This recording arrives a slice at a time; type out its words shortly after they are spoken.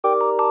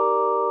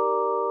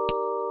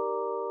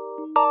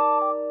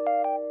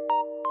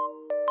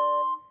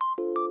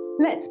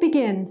Let's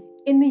begin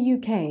in the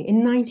UK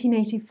in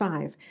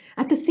 1985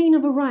 at the scene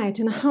of a riot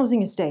in a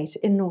housing estate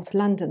in North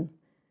London.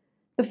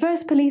 The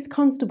first police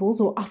constables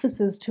or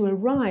officers to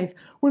arrive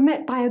were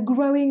met by a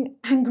growing,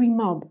 angry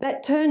mob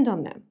that turned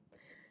on them.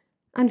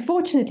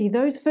 Unfortunately,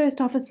 those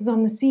first officers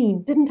on the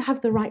scene didn't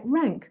have the right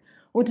rank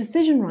or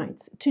decision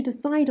rights to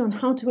decide on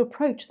how to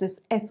approach this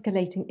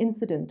escalating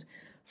incident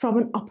from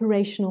an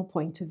operational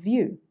point of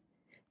view.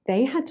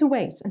 They had to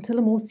wait until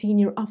a more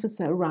senior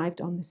officer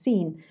arrived on the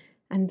scene,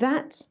 and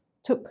that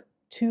took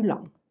too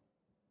long.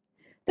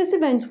 This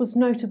event was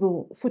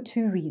notable for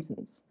two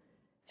reasons.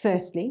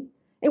 Firstly,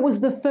 it was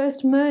the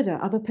first murder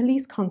of a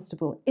police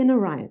constable in a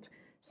riot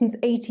since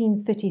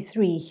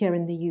 1833 here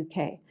in the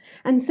UK.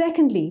 And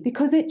secondly,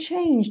 because it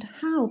changed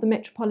how the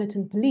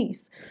Metropolitan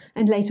Police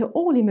and later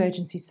all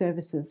emergency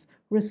services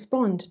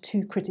respond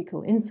to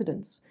critical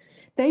incidents.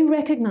 They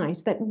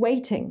recognized that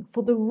waiting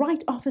for the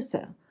right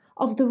officer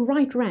of the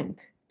right rank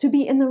to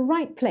be in the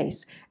right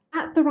place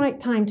at the right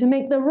time to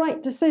make the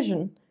right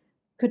decision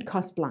could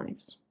cost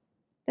lives.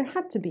 There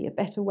had to be a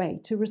better way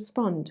to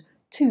respond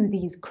to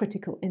these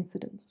critical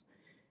incidents,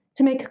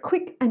 to make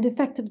quick and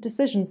effective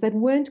decisions that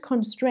weren't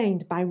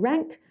constrained by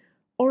rank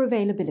or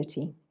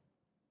availability.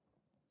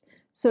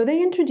 So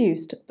they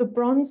introduced the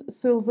bronze,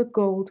 silver,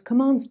 gold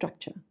command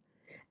structure,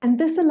 and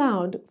this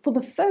allowed for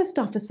the first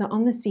officer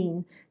on the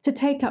scene to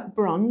take up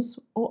bronze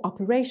or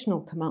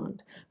operational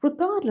command,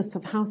 regardless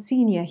of how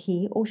senior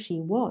he or she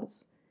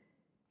was.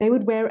 They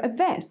would wear a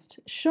vest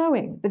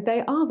showing that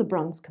they are the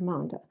bronze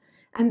commander,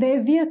 and their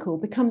vehicle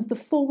becomes the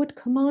forward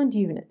command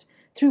unit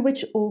through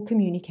which all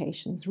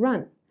communications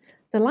run.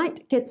 The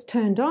light gets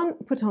turned on,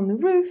 put on the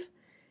roof,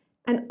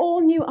 and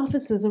all new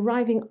officers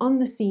arriving on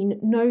the scene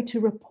know to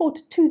report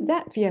to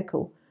that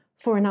vehicle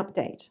for an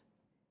update.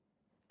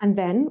 And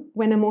then,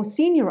 when a more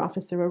senior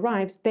officer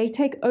arrives, they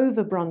take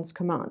over bronze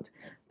command.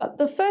 But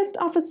the first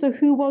officer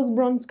who was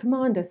bronze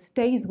commander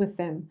stays with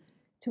them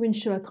to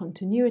ensure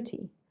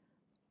continuity.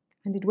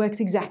 And it works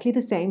exactly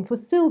the same for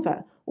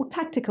silver or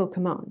tactical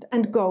command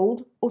and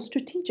gold or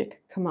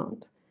strategic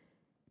command.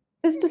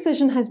 This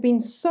decision has been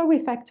so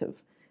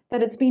effective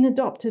that it's been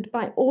adopted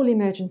by all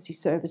emergency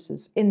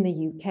services in the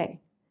UK.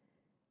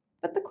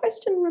 But the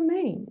question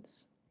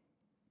remains,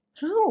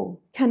 how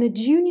can a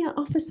junior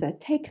officer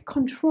take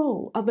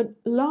control of a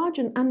large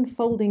and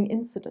unfolding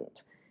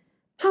incident?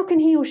 How can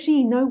he or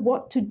she know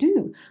what to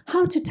do,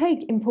 how to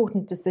take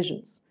important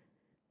decisions?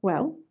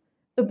 Well,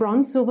 the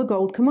bronze, silver,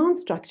 gold command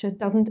structure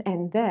doesn't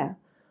end there.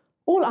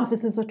 All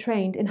officers are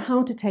trained in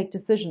how to take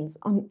decisions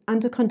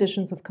under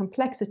conditions of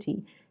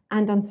complexity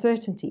and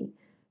uncertainty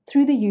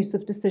through the use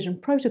of decision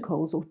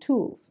protocols or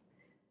tools.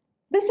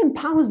 This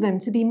empowers them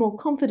to be more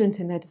confident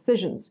in their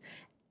decisions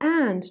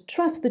and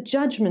trust the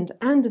judgment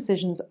and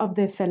decisions of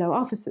their fellow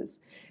officers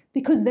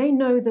because they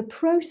know the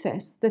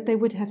process that they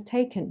would have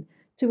taken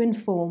to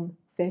inform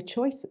their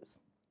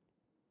choices.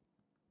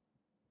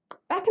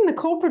 Back in the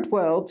corporate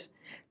world,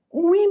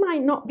 we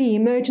might not be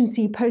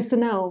emergency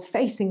personnel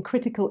facing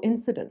critical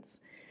incidents,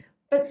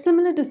 but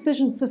similar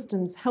decision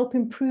systems help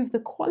improve the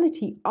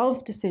quality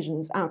of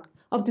decisions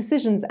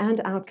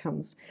and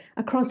outcomes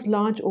across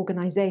large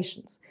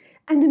organizations.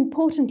 And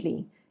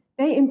importantly,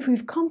 they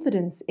improve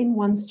confidence in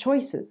one's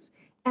choices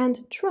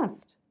and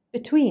trust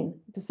between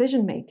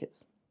decision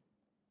makers.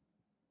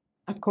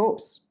 Of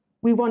course,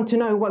 we want to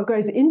know what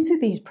goes into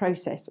these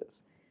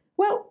processes.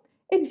 Well,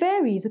 it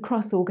varies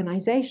across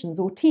organizations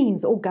or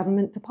teams or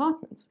government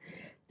departments,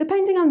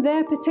 depending on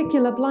their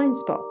particular blind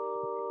spots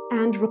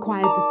and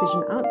required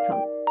decision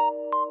outcomes.